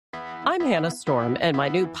I'm Hannah Storm, and my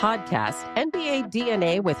new podcast, NBA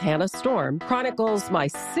DNA with Hannah Storm, chronicles my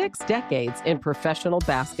 6 decades in professional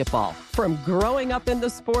basketball. From growing up in the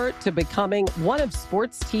sport to becoming one of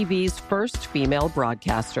sports TV's first female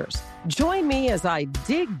broadcasters. Join me as I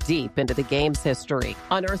dig deep into the game's history,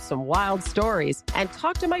 unearth some wild stories, and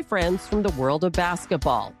talk to my friends from the world of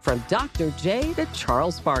basketball, from Dr. J to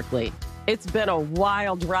Charles Barkley. It's been a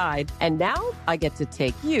wild ride, and now I get to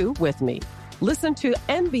take you with me. Listen to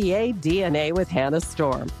NBA DNA with Hannah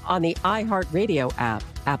Storm on the iHeartRadio app,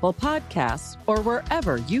 Apple Podcasts, or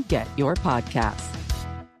wherever you get your podcasts.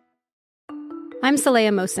 I'm Saleha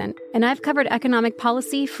Mohsin, and I've covered economic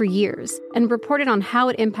policy for years and reported on how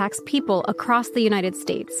it impacts people across the United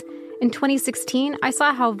States. In 2016, I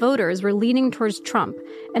saw how voters were leaning towards Trump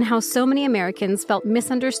and how so many Americans felt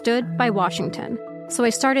misunderstood by Washington. So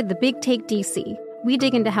I started the Big Take DC. We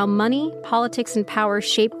dig into how money, politics, and power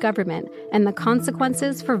shape government and the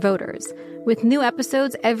consequences for voters. With new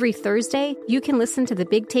episodes every Thursday, you can listen to the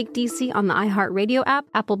Big Take DC on the iHeartRadio app,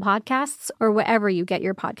 Apple Podcasts, or wherever you get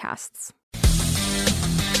your podcasts.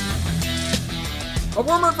 A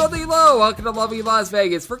warm and friendly hello, welcome to lovely Las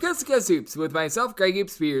Vegas for Coast to Coast Hoops with myself, Greg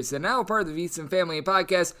Hoops Pierce, and now part of the VSiN Family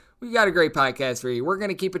Podcast. We got a great podcast for you. We're going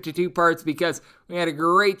to keep it to 2 parts because we had a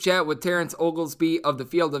great chat with Terrence Oglesby of the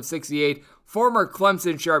Field of 68, former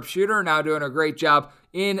Clemson sharpshooter, now doing a great job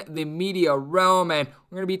in the media realm, and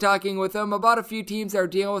we're going to be talking with him about a few teams that are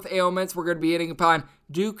dealing with ailments. We're going to be hitting upon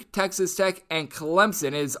Duke, Texas Tech, and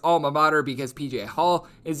Clemson, his alma mater, because PJ Hall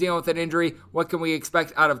is dealing with an injury. What can we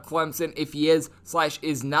expect out of Clemson if he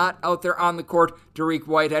is/is not out there on the court? Dariq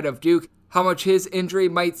Whitehead of Duke, how much his injury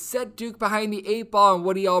might set Duke behind the 8 ball and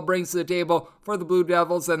what he all brings to the table for the Blue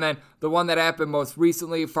Devils. And then the one that happened most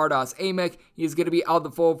recently, Fardaws Aimaq, he's going to be out of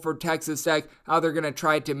the fold for Texas Tech, how they're going to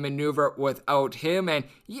try to maneuver without him. And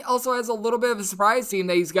he also has a little bit of a surprise team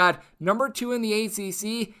that he's got number 2 in the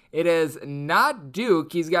ACC. It is not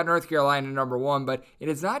Duke. He's got North Carolina number 1, but it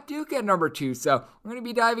is not Duke at number 2. So we're going to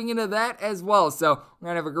be diving into that as well. So we're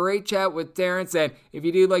going to have a great chat with Terrence. And if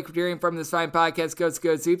you do like hearing from this fine podcast, Coast to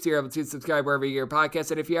Coast Hoops, you're able to subscribe wherever you get your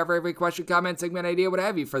podcast. And if you ever have a question, comment, segment, idea, what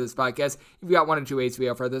have you for this podcast, you've got 1 of 2 ways to be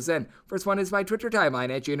able to this in. First one is my Twitter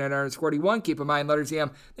timeline at June_41. Keep in mind, letters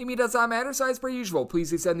EM, they mean does not matter, so as per usual,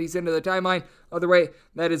 please do send these into the timeline. Other way,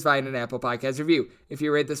 that is via an Apple Podcast review. If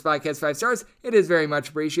you rate this podcast 5 stars, it is very much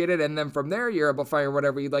appreciated. And then from there, you're able to fire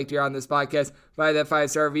whatever you'd like to hear on this podcast via that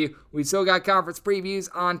 5-star review. We've still got conference previews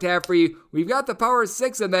on tap for you. We've got the Power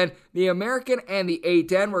 6 and then the American and the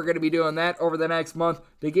A10. We're going to be doing that over the next month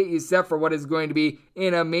to get you set for what is going to be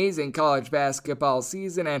an amazing college basketball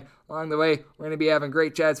season. And along the way, we're going to be having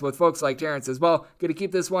great chats with folks like Terrence as well. Going to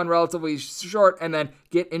keep this one relatively short and then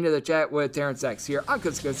get into the chat with Terrence next here on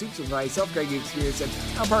Coast to Coast Hoops with myself, Greg Hoops Pierce, and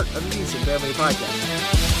I'm part of the VSiN Family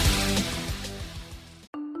Podcast.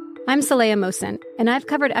 I'm Saleha Mohsin, and I've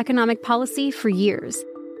covered economic policy for years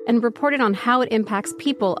and reported on how it impacts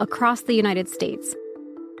people across the United States.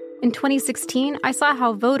 In 2016, I saw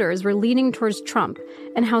how voters were leaning towards Trump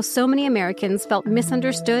and how so many Americans felt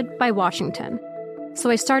misunderstood by Washington. So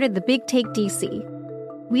I started the Big Take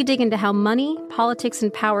DC. We dig into how money, politics,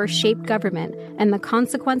 and power shape government and the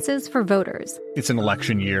consequences for voters. It's an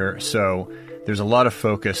election year, so there's a lot of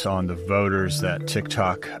focus on the voters that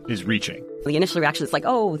TikTok is reaching. The initial reaction is like,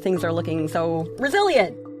 oh, things are looking so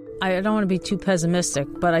resilient. I don't want to be too pessimistic,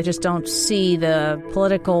 but I just don't see the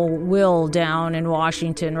political will down in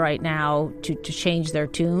Washington right now to change their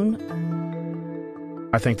tune.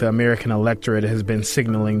 I think the American electorate has been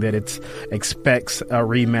signaling that it expects a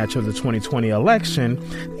rematch of the 2020 election.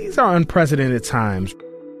 These are unprecedented times.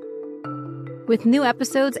 With new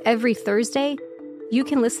episodes every Thursday, you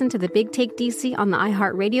can listen to the Big Take DC on the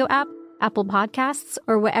iHeartRadio app, Apple Podcasts,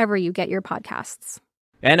 or wherever you get your podcasts.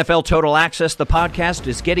 NFL Total Access, the podcast,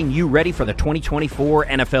 is getting you ready for the 2024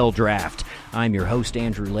 NFL Draft. I'm your host,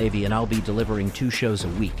 Andrew Levy, and I'll be delivering 2 shows a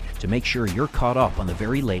week to make sure you're caught up on the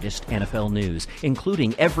very latest NFL news,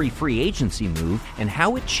 including every free agency move and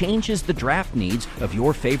how it changes the draft needs of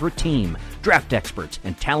your favorite team. Draft experts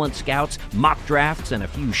and talent scouts, mock drafts, and a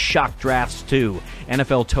few shock drafts, too.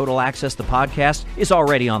 NFL Total Access, the podcast, is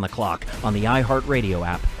already on the clock on the iHeartRadio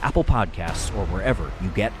app, Apple Podcasts, or wherever you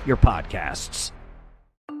get your podcasts.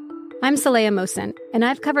 I'm Saleha Mohsin, and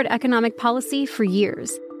I've covered economic policy for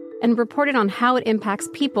years and reported on how it impacts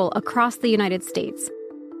people across the United States.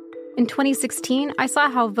 In 2016, I saw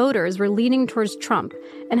how voters were leaning towards Trump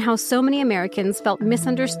and how so many Americans felt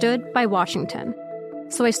misunderstood by Washington.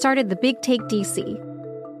 So I started the Big Take DC.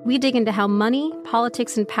 We dig into how money,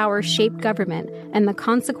 politics, and power shape government and the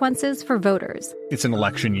consequences for voters. It's an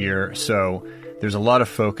election year, so there's a lot of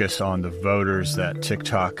focus on the voters that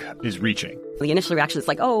TikTok is reaching. The initial reaction is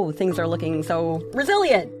like, oh, things are looking so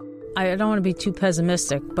resilient. I don't want to be too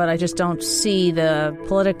pessimistic, but I just don't see the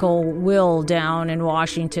political will down in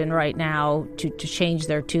Washington right now to change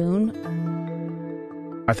their tune.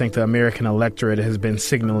 I think the American electorate has been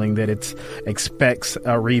signaling that it expects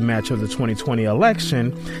a rematch of the 2020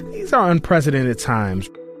 election. These are unprecedented times.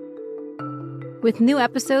 With new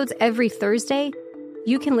episodes every Thursday,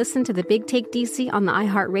 you can listen to The Big Take DC on the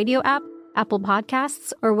iHeartRadio app, Apple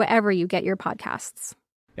Podcasts, or wherever you get your podcasts.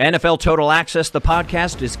 NFL Total Access, the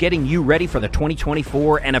podcast, is getting you ready for the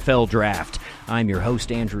 2024 NFL Draft. I'm your host,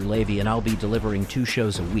 Andrew Levy, and I'll be delivering 2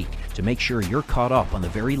 shows a week to make sure you're caught up on the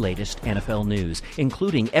very latest NFL news,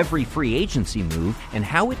 including every free agency move and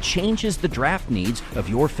how it changes the draft needs of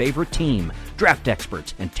your favorite team. Draft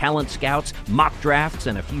experts and talent scouts, mock drafts,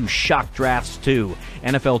 and a few shock drafts, too.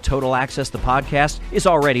 NFL Total Access, the podcast, is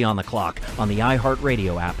already on the clock on the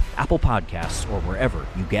iHeartRadio app, Apple Podcasts, or wherever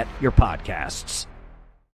you get your podcasts.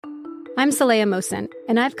 I'm Saleha Mohsin,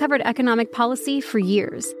 and I've covered economic policy for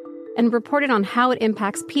years and reported on how it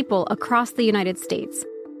impacts people across the United States.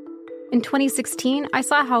 In 2016, I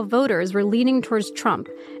saw how voters were leaning towards Trump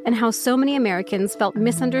and how so many Americans felt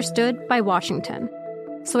misunderstood by Washington.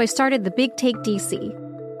 So I started The Big Take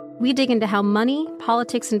DC. We dig into how money,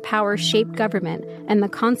 politics, and power shape government and the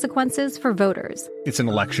consequences for voters. It's an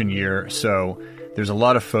election year, so there's a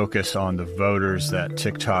lot of focus on the voters that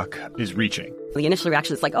TikTok is reaching. The initial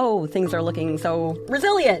reaction is like, oh, things are looking so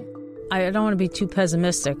resilient. I don't want to be too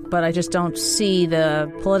pessimistic, but I just don't see the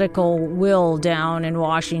political will down in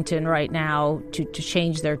Washington right now to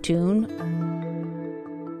change their tune.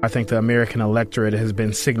 I think the American electorate has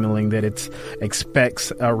been signaling that it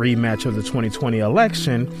expects a rematch of the 2020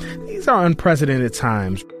 election. These are unprecedented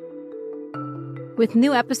times. With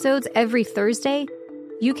new episodes every Thursday,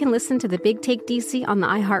 you can listen to The Big Take DC on the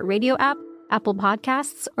iHeartRadio app, Apple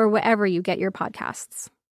Podcasts, or wherever you get your podcasts.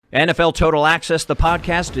 NFL Total Access, the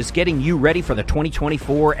podcast, is getting you ready for the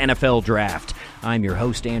 2024 NFL Draft. I'm your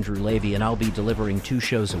host, Andrew Levy, and I'll be delivering 2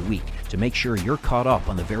 shows a week to make sure you're caught up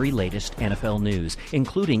on the very latest NFL news,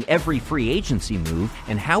 including every free agency move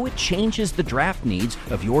and how it changes the draft needs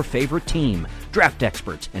of your favorite team. Draft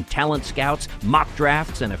experts and talent scouts, mock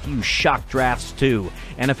drafts, and a few shock drafts, too.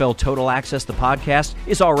 NFL Total Access, the podcast,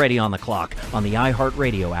 is already on the clock on the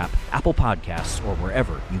iHeartRadio app, Apple Podcasts, or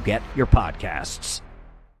wherever you get your podcasts.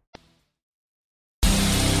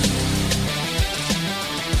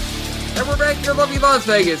 And we're back here in lovely Las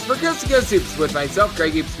Vegas for Coast to Coast Hoops with myself,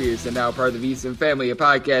 Greg Spears, and now part of the VSiN family of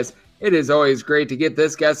podcasts. It is always great to get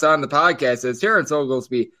this guest on the podcast as Terrence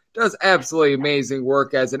Oglesby does absolutely amazing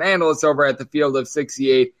work as an analyst over at the Field of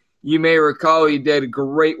 68. You may recall he did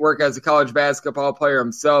great work as a college basketball player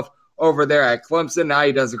himself over there at Clemson. Now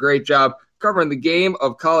he does a great job covering the game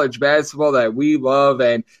of college basketball that we love,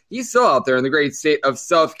 and he's still out there in the great state of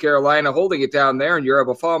South Carolina holding it down there, and you're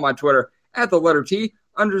able to follow him on Twitter at the letter T _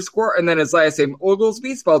 and then his last name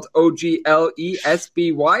Oglesby, spelled Oglesby,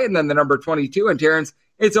 and then the number 22. And Terrence,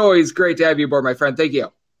 it's always great to have you aboard, my friend. Thank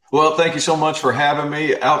you. Well, thank you so much for having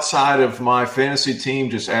me. Outside of my fantasy team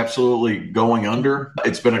just absolutely going under,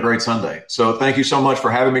 it's been a great Sunday. So thank you so much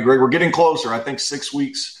for having me, Greg. We're getting closer. I think 6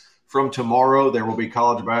 weeks from tomorrow, there will be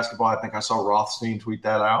college basketball. I think I saw Rothstein tweet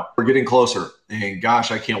that out. We're getting closer, and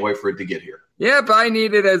gosh, I can't wait for it to get here. Yep, I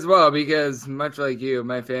need it as well because, much like you,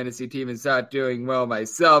 my fantasy team is not doing well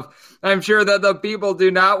myself. I'm sure that the people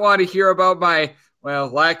do not want to hear about my,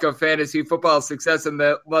 lack of fantasy football success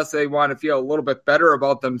unless they want to feel a little bit better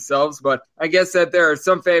about themselves. But I guess that there are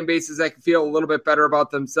some fan bases that can feel a little bit better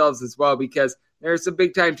about themselves as well because there are some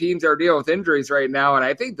big-time teams that are dealing with injuries right now, and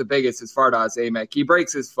I think the biggest is Fardaws Aimaq. He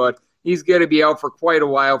breaks his foot. He's going to be out for quite a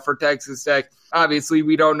while for Texas Tech. Obviously,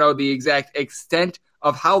 we don't know the exact extent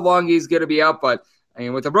of how long he's going to be out, but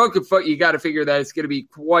with a broken foot, you got to figure that it's going to be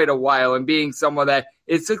quite a while. And being someone that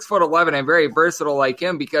is 6'11" and very versatile like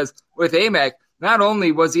him, because with Aimaq, not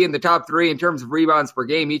only was he in the top 3 in terms of rebounds per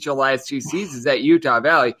game each of the last 2 seasons at Utah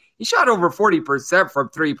Valley, he shot over 40% from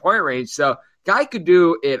 3-point range. So guy could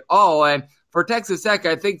do it all. And for Texas Tech,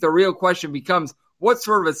 I think the real question becomes what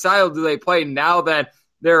sort of a style do they play now that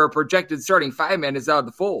their projected starting 5-man is out of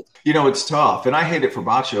the fold? It's tough. And I hate it for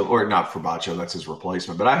Bacho, or not for Bacho, that's his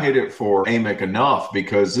replacement, but I hate it for Aimaq enough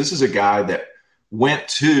because this is a guy that went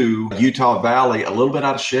to Utah Valley a little bit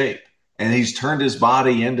out of shape. And he's turned his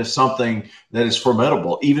body into something that is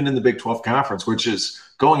formidable, even in the Big 12 Conference, which is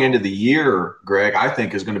going into the year, Greg, I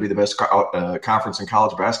think is going to be the best conference in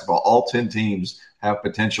college basketball. All 10 teams have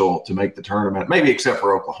potential to make the tournament, maybe except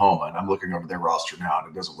for Oklahoma. And I'm looking over their roster now, and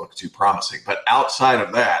it doesn't look too promising. But outside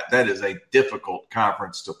of that, that is a difficult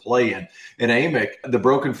conference to play in. And Amick, the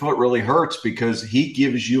broken foot really hurts because he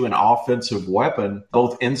gives you an offensive weapon,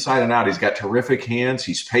 both inside and out. He's got terrific hands.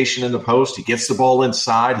 He's patient in the post. He gets the ball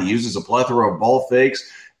inside. He uses a plethora of ball fakes.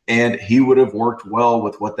 And he would have worked well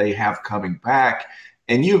with what they have coming back.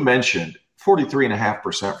 And you mentioned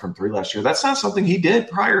 43.5% from three last year. That's not something he did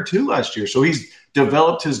prior to last year. So he's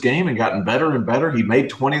developed his game and gotten better and better. He made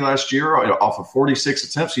 20 last year off of 46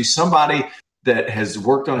 attempts. He's somebody that has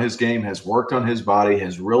worked on his game, has worked on his body,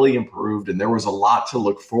 has really improved. And there was a lot to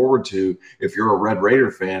look forward to if you're a Red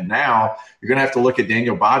Raider fan. Now you're going to have to look at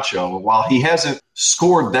Daniel Batcho. And while he hasn't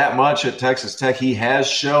scored that much at Texas Tech, he has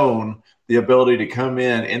shown the ability to come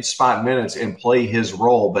in spot minutes and play his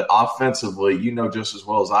role. But offensively, you know just as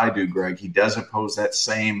well as I do, Greg, he doesn't pose that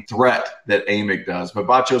same threat that Amick does. But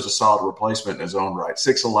Batcho's a solid replacement in his own right.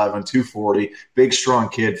 6'11", 240, big, strong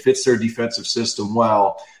kid, fits their defensive system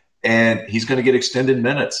well. And he's going to get extended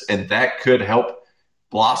minutes, and that could help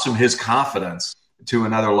blossom his confidence to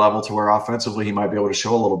another level to where offensively he might be able to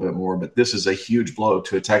show a little bit more. But this is a huge blow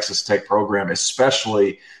to a Texas Tech program,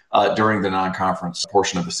 especially during the non-conference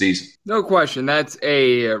portion of the season. No question. That's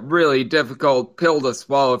a really difficult pill to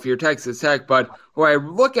swallow if you're Texas Tech. But what I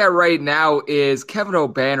look at right now is Kevin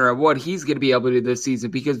Obanor and what he's going to be able to do this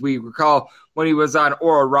season, because we recall when he was on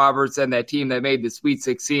Oral Roberts and that team that made the Sweet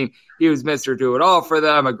 16, he was Mr. Do-It-All for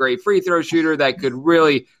them, a great free throw shooter that could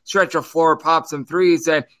really stretch a floor, pop some threes.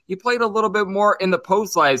 And he played a little bit more in the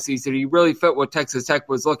post last season. He really fit what Texas Tech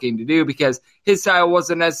was looking to do because his style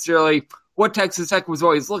wasn't necessarily what Texas Tech was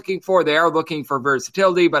always looking for. They are looking for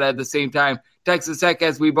versatility, but at the same time, Texas Tech,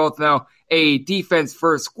 as we both know, a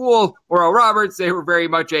defense-first school. Oral Roberts, they were very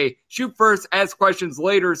much a shoot-first, ask questions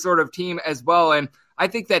later sort of team as well. And I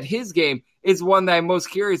think that his game is one that I'm most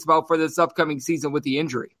curious about for this upcoming season with the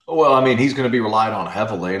injury. Well, I mean, he's going to be relied on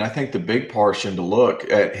heavily. And I think the big portion to look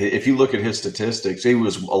at, if you look at his statistics, he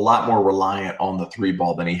was a lot more reliant on the three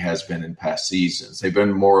ball than he has been in past seasons. They've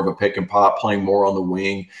been more of a pick and pop, playing more on the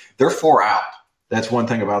wing. They're 4 out. That's one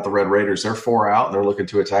thing about the Red Raiders. They're 4 out, and they're looking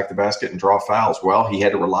to attack the basket and draw fouls. Well, he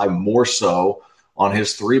had to rely more so on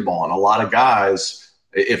his three ball. And a lot of guys,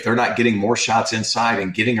 if they're not getting more shots inside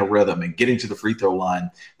and getting a rhythm and getting to the free throw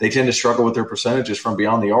line, they tend to struggle with their percentages from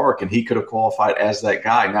beyond the arc, and he could have qualified as that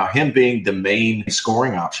guy. Now, him being the main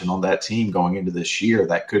scoring option on that team going into this year,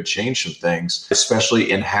 that could change some things,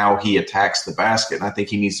 especially in how he attacks the basket, and I think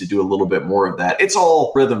he needs to do a little bit more of that. It's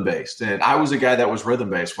all rhythm-based, and I was a guy that was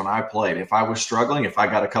rhythm-based when I played. If I was struggling, if I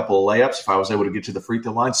got a couple of layups, if I was able to get to the free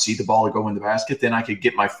throw line, see the ball go in the basket, then I could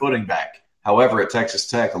get my footing back. However, at Texas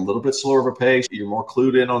Tech, a little bit slower of a pace. You're more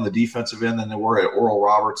clued in on the defensive end than they were at Oral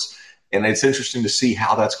Roberts. And it's interesting to see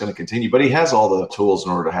how that's going to continue. But he has all the tools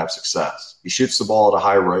in order to have success. He shoots the ball at a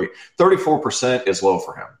high rate. 34% is low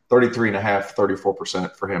for him. 33.5%,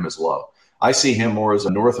 34% for him is low. I see him more as a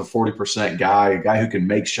north of 40% guy, a guy who can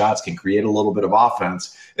make shots, can create a little bit of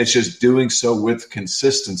offense. It's just doing so with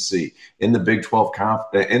consistency in the Big 12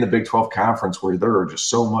 conference, where there are just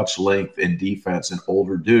so much length in defense and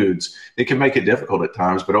older dudes. It can make it difficult at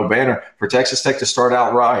times. But Obanor, for Texas Tech to start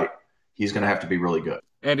out right, he's going to have to be really good.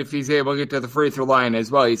 And if he's able to get to the free throw line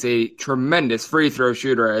as well, he's a tremendous free throw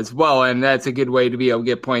shooter as well. And that's a good way to be able to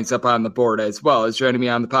get points up on the board as well. As joining me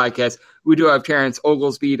on the podcast, we do have Terrence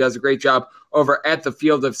Oglesby. He does a great job over at the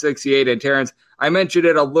Field of 68. And Terrence, I mentioned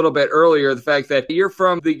it a little bit earlier, the fact that you're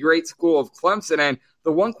from the great school of Clemson. And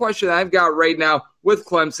the one question I've got right now with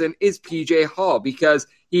Clemson is PJ Hall, because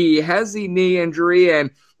he has the knee injury,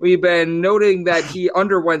 and we've been noting that he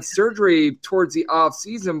underwent surgery towards the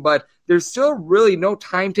offseason, but there's still really no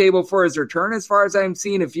timetable for his return as far as I'm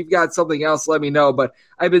seeing. If you've got something else, let me know. But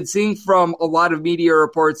I've been seeing from a lot of media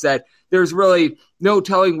reports that there's really no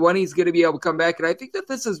telling when he's going to be able to come back. And I think that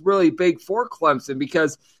this is really big for Clemson,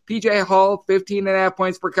 because PJ Hall, 15.5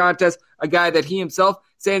 points per contest, a guy that he himself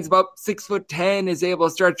stands about 6'10", is able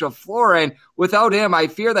to stretch a floor. And without him, I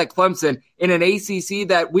fear that Clemson, in an ACC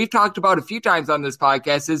that we've talked about a few times on this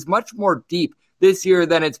podcast, is much more deep this year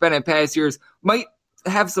than it's been in past years, might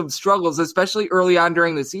have some struggles, especially early on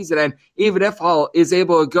during the season. And even if Hall is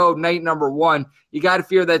able to go night number one, you got to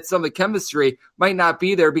fear that some of the chemistry might not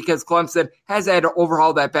be there because Clemson has had to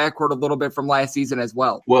overhaul that backcourt a little bit from last season as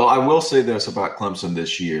well. Well, I will say this about Clemson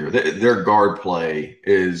this year. Their guard play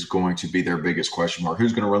is going to be their biggest question mark.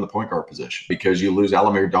 Who's going to run the point guard position? Because you lose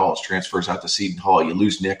Alamir Dawes, transfers out to Seton Hall. You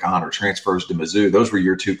lose Nick Honor, transfers to Mizzou. Those were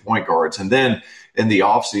your 2 point guards. And then in the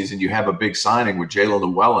offseason, you have a big signing with Jalen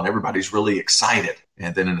Llewellyn. Everybody's really excited.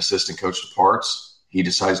 And then an assistant coach departs. He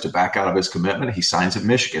decides to back out of his commitment. He signs at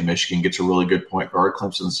Michigan. Michigan gets a really good point guard.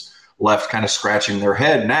 Clemson's left kind of scratching their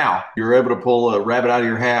head. Now you're able to pull a rabbit out of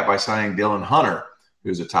your hat by signing Dylan Hunter,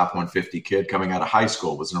 who's a top 150 kid coming out of high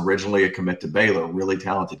school, was originally a commit to Baylor, really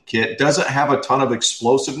talented kid. Doesn't have a ton of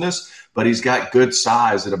explosiveness, but he's got good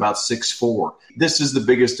size at about 6'4". This is the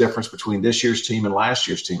biggest difference between this year's team and last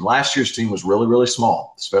year's team. Last year's team was really, really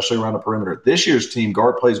small, especially around the perimeter. This year's team,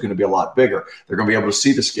 guard play is going to be a lot bigger. They're going to be able to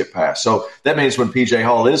see the skip pass. So that means when P.J.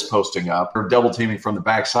 Hall is posting up or double teaming from the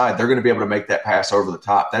backside, they're going to be able to make that pass over the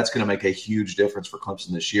top. That's going to make a huge difference for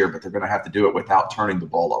Clemson this year, but they're going to have to do it without turning the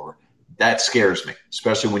ball over. That scares me,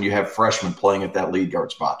 especially when you have freshmen playing at that lead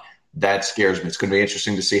guard spot. That scares me. It's going to be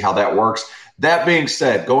interesting to see how that works. That being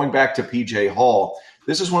said, going back to P.J. Hall,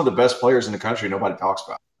 this is one of the best players in the country nobody talks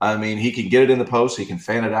about. I mean, he can get it in the post. He can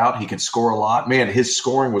fan it out. He can score a lot. Man, his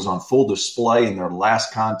scoring was on full display in their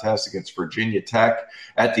last contest against Virginia Tech.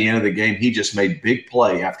 At the end of the game, he just made big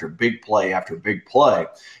play after big play after big play.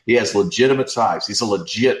 He has legitimate size. He's a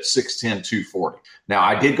legit 6'10", 240. Now,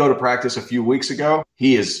 I did go to practice a few weeks ago.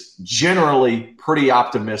 He is generally pretty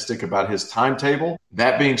optimistic about his timetable.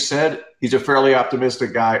 That being said, he's a fairly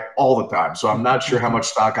optimistic guy all the time, so I'm not sure how much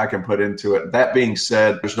stock I can put into it. That being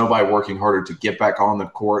said, there's nobody working harder to get back on the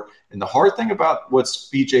court. And the hard thing about what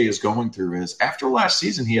PJ is going through is after last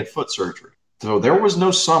season, he had foot surgery. So there was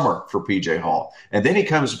no summer for P.J. Hall. And then he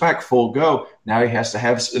comes back full go. Now he has to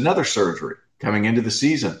have another surgery coming into the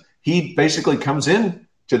season. He basically comes in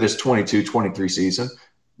to this 22-23 season,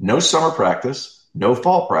 no summer practice, no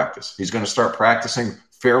fall practice. He's going to start practicing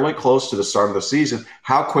fairly close to the start of the season.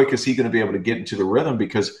 How quick is he going to be able to get into the rhythm?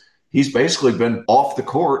 Because he's basically been off the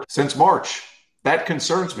court since March. That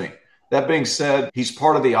concerns me. That being said, he's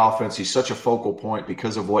part of the offense. He's such a focal point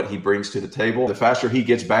because of what he brings to the table. The faster he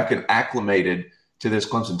gets back and acclimated to this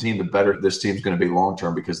Clemson team, the better this team's going to be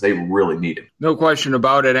long-term because they really need him. No question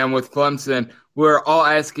about it. And with Clemson, we're all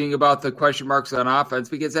asking about the question marks on offense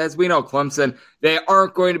because as we know, Clemson, they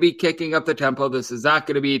aren't going to be kicking up the tempo. This is not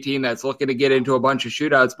going to be a team that's looking to get into a bunch of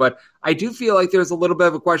shootouts. But I do feel like there's a little bit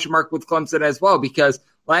of a question mark with Clemson as well because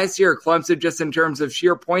last year, Clemson, just in terms of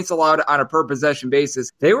sheer points allowed on a per-possession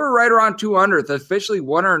basis, they were right around 200th, officially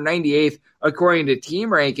 198th according to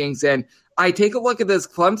team rankings. And I take a look at this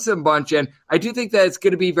Clemson bunch, and I do think that it's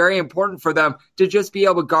going to be very important for them to just be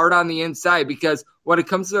able to guard on the inside because when it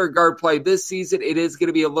comes to their guard play this season, it is going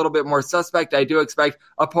to be a little bit more suspect. I do expect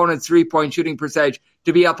opponents' three-point shooting percentage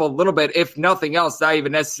to be up a little bit, if nothing else, not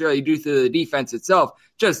even necessarily due to the defense itself,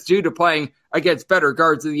 just due to playing against better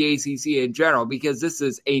guards in the ACC in general, because this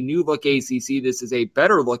is a new-look ACC. This is a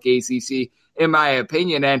better-look ACC, in my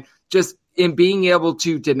opinion, and just in being able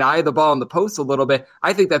to deny the ball in the post a little bit,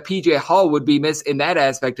 I think that P.J. Hall would be missed in that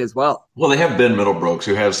aspect as well. Well, they have Ben Middlebrooks,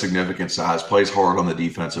 who has significant size, plays hard on the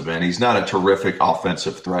defensive end. He's not a terrific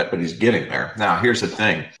offensive threat, but he's getting there. Now, here's the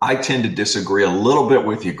thing. I tend to disagree a little bit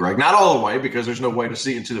with you, Greg. Not all the way, because there's no way to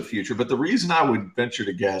see into the future. But the reason I would venture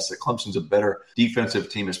to guess that Clemson's a better defensive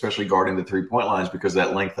team, especially guarding the three-point line, is because of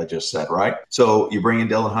that length I just said, right? So you bring in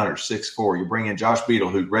Dylan Hunter, 6'4". You bring in Josh Beadle,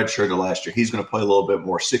 who redshirted last year. He's going to play a little bit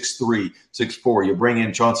more, 6'3", 6'4". You bring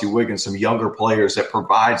in Chauncey Wiggins, some younger players that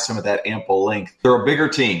provide some of that ample length. They're a bigger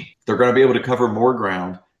team. They're going to be able to cover more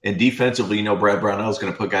ground. And defensively, you know, Brad Brownell is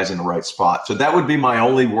going to put guys in the right spot. So that would be my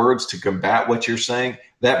only words to combat what you're saying.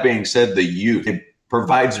 That being said, the youth, it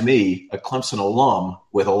provides me, a Clemson alum,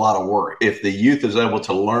 with a lot of worry. If the youth is able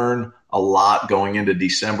to learn a lot going into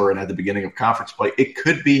December and at the beginning of conference play, it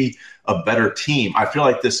could be a better team. I feel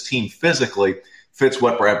like this team physically fits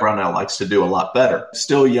what Brad Brownell likes to do a lot better.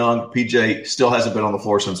 Still young. PJ still hasn't been on the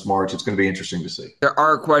floor since March. It's going to be interesting to see. There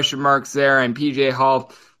are question marks there, and PJ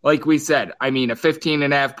Hall, like we said, I mean, a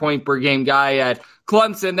 15.5 point per game guy at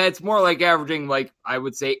Clemson, that's more like averaging, like, I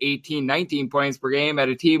would say 18, 19 points per game at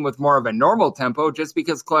a team with more of a normal tempo, just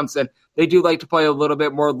because Clemson, they do like to play a little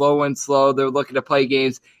bit more low and slow. They're looking to play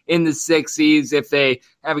games in the 60s. If they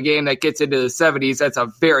have a game that gets into the 70s, that's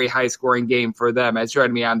a very high-scoring game for them. As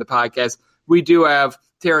joining me on the podcast, we do have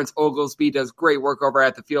Terrence Oglesby, does great work over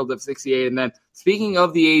at the Field of 68. And then speaking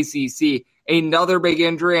of the ACC, another big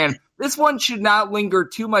injury, and this one should not linger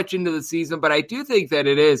too much into the season, but I do think that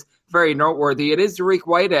it is very noteworthy. It is Dariq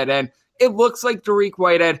Whitehead, and it looks like Dariq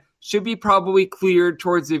Whitehead should be probably cleared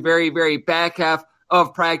towards the very, very back half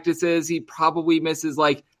of practices. He probably misses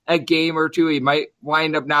like a game or two. He might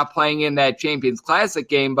wind up not playing in that Champions Classic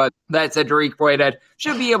game, but that said, Dariq Whitehead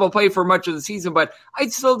should be able to play for much of the season. But I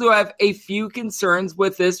still do have a few concerns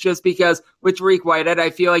with this, just because with Dariq Whitehead, I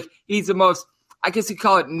feel like he's the most, I guess you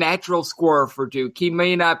call it, natural scorer for Duke. He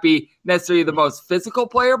may not be necessarily the most physical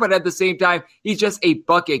player, but at the same time, he's just a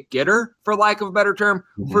bucket getter, for lack of a better term,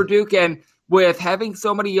 for Duke. And with having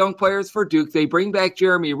so many young players for Duke, they bring back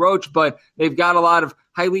Jeremy Roach, but they've got a lot of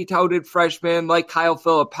highly touted freshmen like Kyle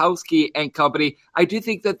Filipowski and company. I do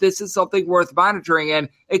think that this is something worth monitoring, and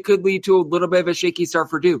it could lead to a little bit of a shaky start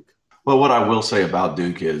for Duke. Well, what I will say about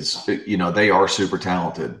Duke is, they are super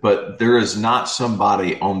talented, but there is not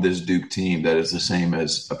somebody on this Duke team that is the same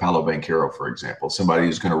as Paolo Banchero, for example, somebody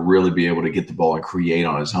who's going to really be able to get the ball and create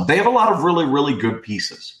on his own. They have a lot of really, really good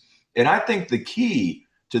pieces. And I think the key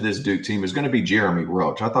to this Duke team is going to be Jeremy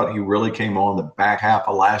Roach. I thought he really came on the back half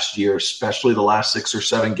of last year, especially the last 6 or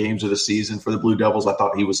 7 games of the season for the Blue Devils. I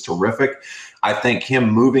thought he was terrific. I think him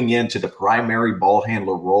moving into the primary ball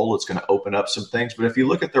handler role is going to open up some things. But if you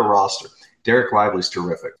look at their roster, Derek Lively's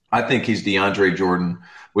terrific. I think he's DeAndre Jordan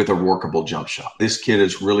with a workable jump shot. This kid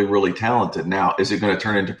is really, really talented. Now, is it going to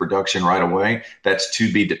turn into production right away? That's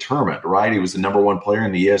to be determined, right? He was the number 1 player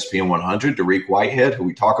in the ESPN 100, Dariq Whitehead, who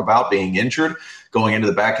we talk about being injured, going into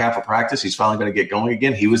the back half of practice. He's finally going to get going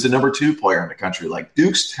again. He was the number 2 player in the country. Like,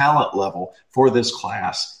 Duke's talent level for this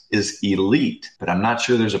class is elite, but I'm not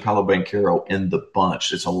sure there's a Paolo Banchero in the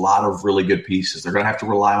bunch. It's a lot of really good pieces. They're going to have to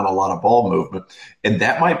rely on a lot of ball movement, and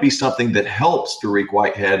that might be something that helps Dariq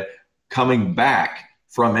Whitehead coming back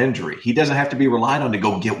from injury. He doesn't have to be relied on to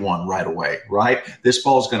go get one right away, right? This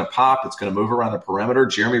ball is going to pop. It's going to move around the perimeter.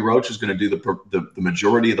 Jeremy Roach is going to do the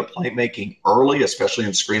majority of the playmaking early, especially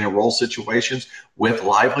in screen and roll situations with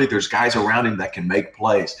Lively. There's guys around him that can make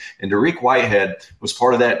plays. And Dariq Whitehead was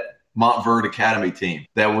part of that Montverde Academy team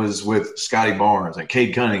that was with Scotty Barnes and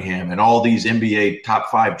Cade Cunningham and all these NBA top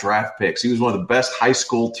 5 draft picks. He was one of the best high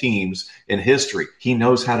school teams in history. He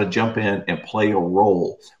knows how to jump in and play a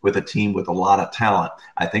role with a team with a lot of talent.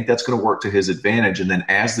 I think that's going to work to his advantage. And then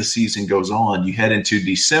as the season goes on, you head into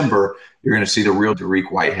December, you're going to see the real Dariq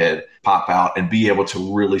Whitehead pop out and be able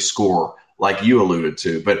to really score like you alluded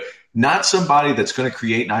to. But not somebody that's going to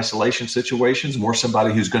create in isolation situations, more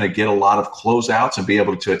somebody who's going to get a lot of closeouts and be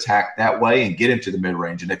able to attack that way and get into the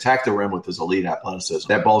mid-range and attack the rim with his elite athleticism.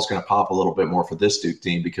 That ball is going to pop a little bit more for this Duke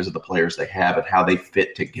team because of the players they have and how they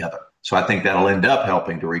fit together. So I think that'll end up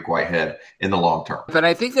helping Dariq Whitehead in the long term. And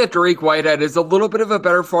I think that Dariq Whitehead is a little bit of a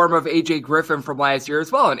better form of A.J. Griffin from last year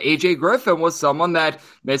as well. And A.J. Griffin was someone that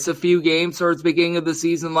missed a few games towards the beginning of the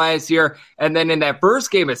season last year. And then in that first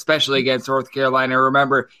game, especially against North Carolina,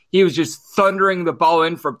 remember, he was just thundering the ball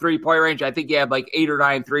in from 3-point range. I think he had like 8 or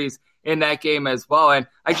 9 threes in that game as well. And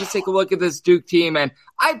I just take a look at this Duke team, and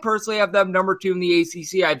I personally have them number 2 in the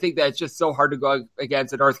ACC. I think that's just so hard to go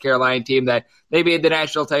against a North Carolina team that they made the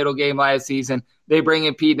national title game last season. They bring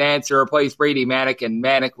in Pete Nance to replace Brady Manek, and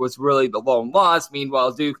Manek was really the lone loss.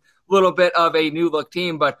 Meanwhile, Duke, a little bit of a new-look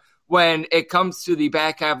team, but when it comes to the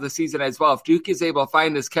back half of the season as well, if Duke is able to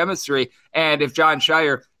find this chemistry, and if Jon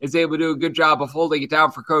Scheyer is able to do a good job of holding it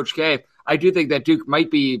down for Coach K, I do think that Duke might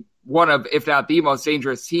be one of, if not the most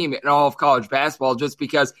dangerous team in all of college basketball, just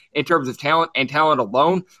because in terms of talent and talent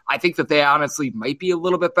alone, I think that they honestly might be a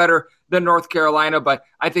little bit better than North Carolina. But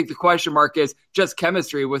I think the question mark is just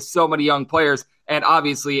chemistry with so many young players, and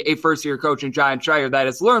obviously a first-year coach in Jon Scheyer that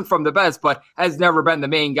has learned from the best, but has never been the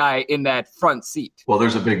main guy in that front seat. Well,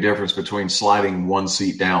 there's a big difference between sliding one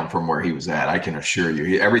seat down from where he was at. I can assure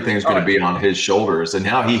you, everything's going to be on his shoulders. And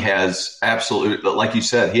now he has absolute, like you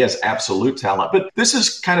said, he has absolute talent. But this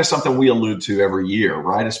is kind of something we allude to every year,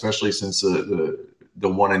 right? Especially since the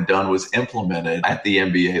one and done was implemented at the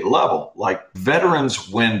NBA level. Like, veterans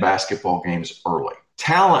win basketball games early.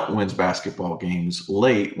 Talent wins basketball games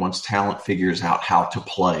late once talent figures out how to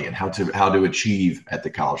play and how to achieve at the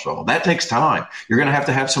college level. That takes time. You're going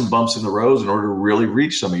to have some bumps in the road in order to really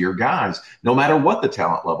reach some of your guys, no matter what the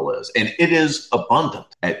talent level is. And it is abundant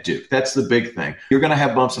at Duke. That's the big thing. You're going to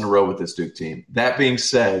have bumps in the road with this Duke team. That being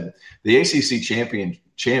said, the ACC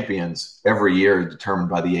champions every year are determined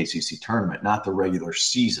by the ACC tournament, not the regular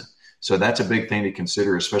season. So that's a big thing to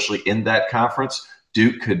consider, especially in that conference.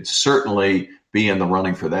 Duke could certainly be in the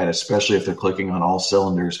running for that, especially if they're clicking on all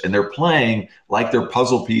cylinders and they're playing like they're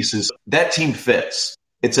puzzle pieces. That team fits.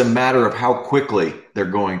 It's a matter of how quickly they're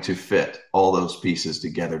going to fit all those pieces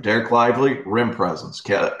together. Derek Lively, rim presence.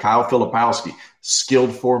 Kyle Filipowski,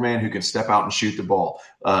 skilled four-man who can step out and shoot the ball.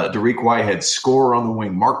 Dariq Whitehead, scorer on the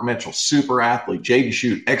wing. Mark Mitchell, super athlete. Jaden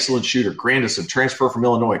Schutt, excellent shooter. Grandison, transfer from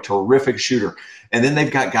Illinois, terrific shooter. And then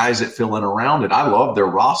they've got guys that fill in around it. I love their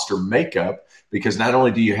roster makeup because not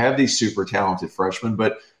only do you have these super talented freshmen,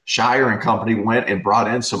 but Shire and company went and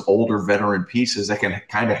brought in some older veteran pieces that can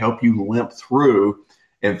kind of help you limp through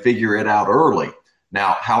and figure it out early.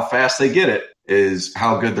 Now, how fast they get it is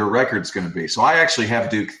how good their record's going to be. So I actually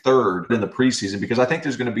have Duke third in the preseason because I think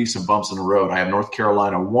there's going to be some bumps in the road. I have North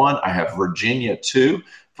Carolina 1. I have Virginia 2.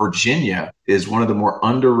 Virginia is one of the more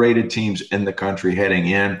underrated teams in the country heading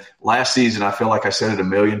in. Last season, I feel like I said it a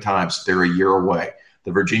million times, they're a year away.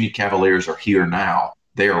 The Virginia Cavaliers are here now.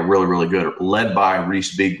 They are really, really good, led by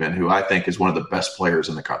Reese Beekman, who I think is one of the best players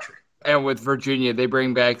in the country. And with Virginia, they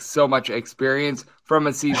bring back so much experience from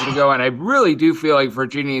a season ago. And I really do feel like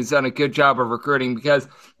Virginia has done a good job of recruiting because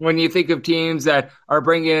when you think of teams that are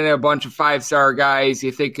bringing in a bunch of five-star guys,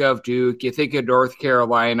 you think of Duke, you think of North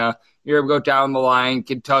Carolina, you're able to go down the line,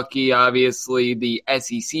 Kentucky, obviously the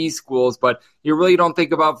SEC schools, but you really don't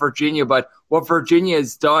think about Virginia. But what Virginia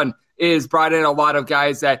has done is brought in a lot of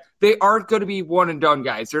guys that they aren't going to be one-and-done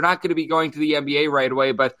guys. They're not going to be going to the NBA right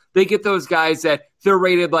away, but they get those guys that they're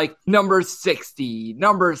rated like number 60,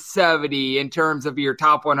 number 70 in terms of your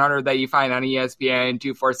top 100 that you find on ESPN,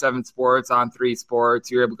 247 Sports, On 3 Sports.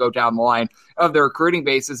 You're able to go down the line of the recruiting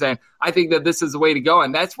basis, and I think that this is the way to go,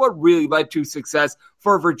 and that's what really led to success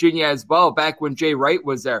for Virginia as well back when Jay Wright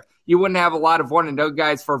was there. You wouldn't have a lot of one-and-done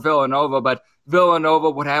guys for Villanova, but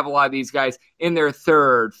Villanova would have a lot of these guys in their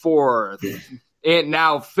third, fourth, and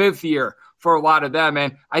now fifth year for a lot of them.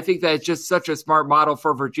 And I think that's just such a smart model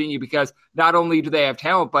for Virginia because not only do they have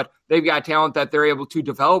talent, but they've got talent that they're able to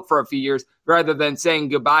develop for a few years rather than saying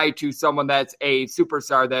goodbye to someone that's a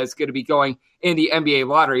superstar that is going to be going in the NBA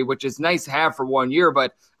lottery, which is nice to have for 1 year.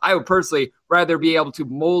 But I would personally rather be able to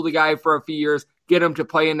mold a guy for a few years, get them to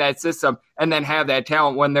play in that system, and then have that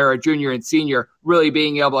talent when they're a junior and senior really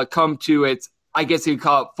being able to come to its, I guess you'd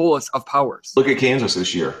call it, fullest of powers. Look at Kansas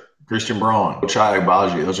this year. Christian Braun, Ochai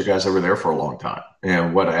Agbaji, those are guys that were there for a long time.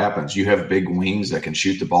 And what happens? You have big wings that can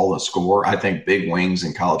shoot the ball and score. I think big wings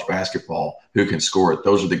in college basketball who can score it,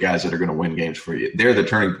 those are the guys that are going to win games for you. They're the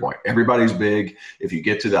turning point. Everybody's big. If you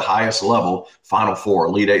get to the highest level, Final Four,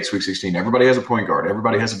 Elite Eight, Sweet 16, everybody has a point guard.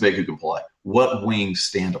 Everybody has a big who can play. What wings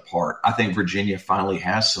stand apart? I think Virginia finally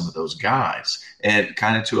has some of those guys. And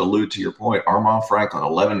kind of to allude to your point, Armaan Franklin,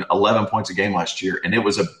 11 points a game last year, and it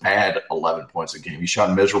was a bad 11 points a game. He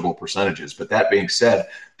shot miserable percentages. But that being said,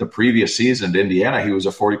 the previous season at Indiana, he was a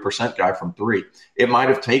 40% guy from three. It might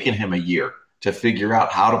have taken him a year to figure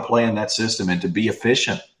out how to play in that system and to be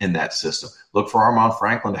efficient in that system. Look for Armaan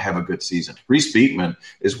Franklin to have a good season. Reese Beekman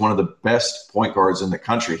is one of the best point guards in the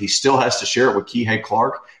country. He still has to share it with Kihei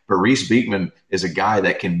Clark, but Reese Beekman is a guy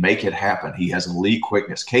that can make it happen. He has elite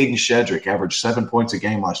quickness. Caden Shedrick averaged 7 points a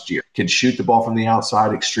game last year. Can shoot the ball from the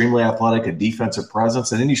outside, extremely athletic, a defensive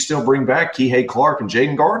presence, and then you still bring back Kihei Clark and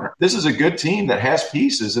Jaden Gardner. This is a good team that has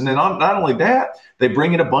pieces, and then not only that, they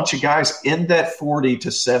bring in a bunch of guys in that 40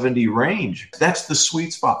 to 70 range. That's the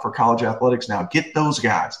sweet spot for college athletics now. Get those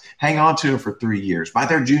guys. Hang on to them for 3 years. By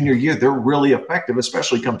their junior year, they're really effective,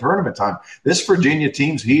 especially come tournament time. This Virginia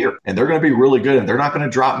team's here, and they're going to be really good, and they're not going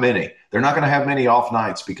to drop many. They're not going to have many off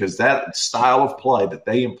nights because that style of play that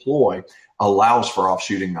they employ allows for off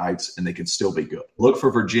shooting nights, and they can still be good. Look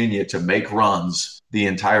for Virginia to make runs the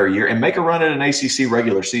entire year and make a run at an ACC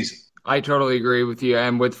regular season. I totally agree with you.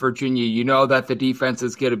 And with Virginia, you know that the defense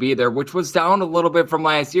is going to be there, which was down a little bit from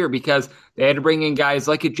last year because they had to bring in guys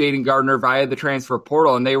like a Jaden Gardner via the transfer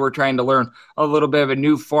portal, and they were trying to learn a little bit of a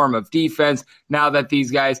new form of defense. Now that these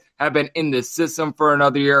guys have been in this system for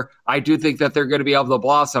another year, I do think that they're going to be able to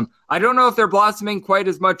blossom. I don't know if they're blossoming quite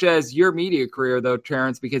as much as your media career, though,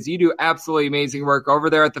 Terrence, because you do absolutely amazing work over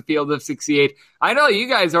there at the Field of 68. I know you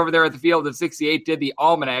guys over there at the Field of 68 did the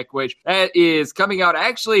Almanac, which that is coming out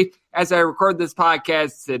actually as I record this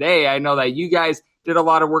podcast today. I know that you guys did a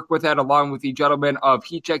lot of work with that along with the gentlemen of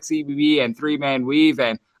Heat Check CBB and Three Man Weave,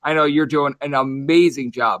 and I know you're doing an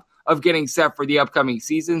amazing job of getting set for the upcoming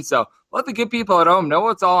season. So let the good people at home know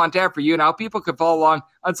what's all on tap for you and how people can follow along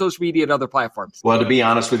on social media and other platforms. Well, to be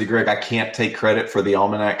honest with you, Greg, I can't take credit for the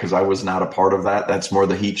Almanac because I was not a part of that. That's more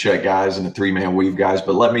the Heat Check guys and the Three Man Weave guys.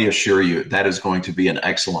 But let me assure you, that is going to be an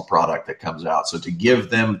excellent product that comes out. So to give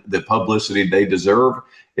them the publicity they deserve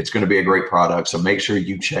It's going to be a great product. So make sure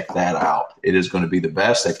you check that out. It is going to be the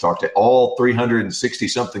best. They've talked to all 360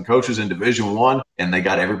 something coaches in Division I, and they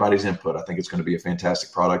got everybody's input. I think it's going to be a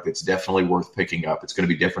fantastic product. It's definitely worth picking up. It's going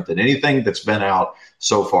to be different than anything that's been out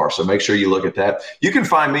so far. So make sure you look at that. You can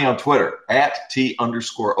find me on Twitter at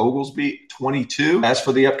T_Oglesby22. As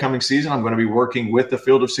for the upcoming season, I'm going to be working with the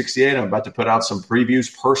Field of 68. I'm about to put out some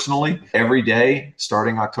previews personally every day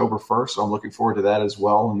starting October 1st. So I'm looking forward to that as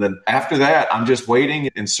well. And then after that, I'm just waiting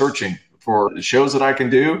and searching for the shows that I can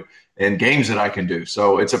do and games that I can do.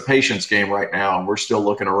 So it's a patience game right now, and we're still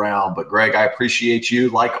looking around. But, Greg, I appreciate you.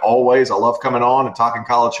 Like always, I love coming on and talking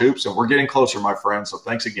college hoops, and we're getting closer, my friend, so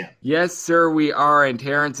thanks again. Yes, sir, we are, and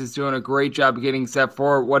Terrence is doing a great job of getting set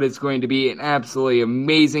for what is going to be an absolutely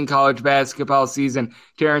amazing college basketball season.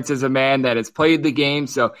 Terrence is a man that has played the game,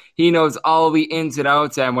 so he knows all the ins and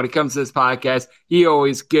outs, and when it comes to this podcast, he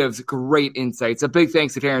always gives great insights. A big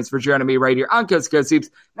thanks to Terrence for joining me right here on Coast to Coast Hoops,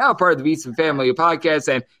 now part of the VSiN family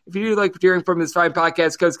podcast. And if you do like what you're hearing from this fine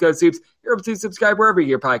podcast, Coast to Coast Hoops, you're able to subscribe wherever you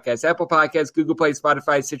get your podcasts, Apple Podcasts, Google Play,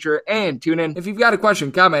 Spotify, Stitcher, and TuneIn. If you've got a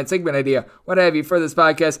question, comment, segment idea, what have you for this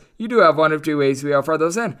podcast, you do have one of two ways we offer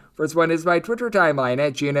those in. First one is my Twitter timeline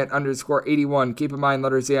at GNet_81. Keep in mind,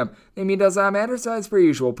 letters CM. They mean does not matter, so as per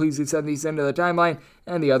usual, please do send these into the timeline.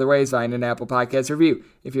 And the other way is find an Apple Podcast review.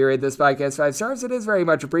 If you rate this podcast 5 stars, it is very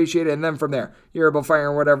much appreciated. And then from there, you're able to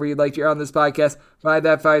fire whatever you'd like to hear on this podcast. Find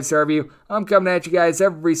that 5-star review. I'm coming at you guys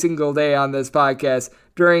every single day on this podcast.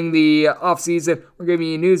 During the offseason, we're giving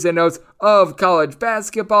you news and notes of college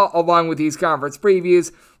basketball along with these conference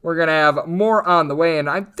previews. We're going to have more on the way, and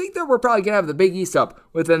I think that we're probably going to have the Big East up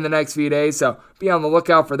within the next few days, so be on the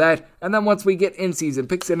lookout for that. And then once we get in-season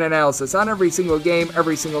picks and analysis on every single game,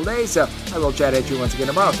 every single day, so I will chat at you once again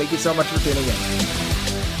tomorrow. Thank you so much for tuning in.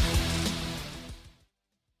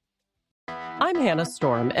 I'm Hannah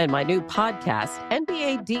Storm, and my new podcast,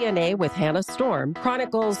 NBA DNA with Hannah Storm,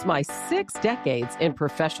 chronicles my 6 decades in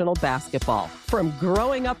professional basketball. From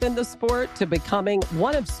growing up in the sport to becoming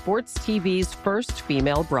one of sports TV's first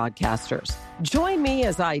female broadcasters. Join me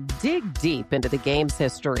as I dig deep into the game's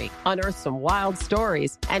history, unearth some wild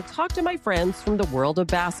stories, and talk to my friends from the world of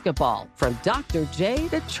basketball, from Dr. J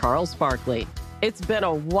to Charles Barkley. It's been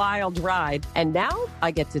a wild ride, and now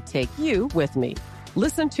I get to take you with me.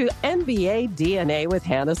 Listen to NBA DNA with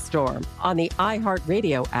Hannah Storm on the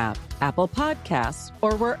iHeartRadio app, Apple Podcasts,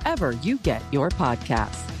 or wherever you get your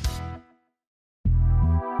podcasts.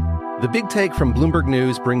 The Big Take from Bloomberg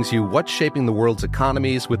News brings you what's shaping the world's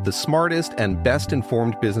economies with the smartest and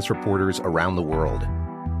best-informed business reporters around the world.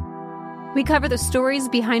 We cover the stories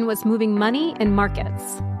behind what's moving money and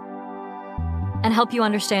markets. And help you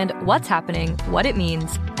understand what's happening, what it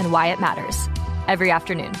means, and why it matters. Every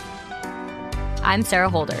afternoon. I'm Sarah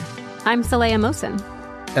Holder. I'm Saleha Mohsin.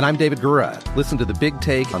 And I'm David Gura. Listen to The Big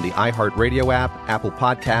Take on the iHeartRadio app, Apple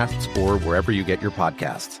Podcasts, or wherever you get your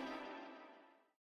podcasts.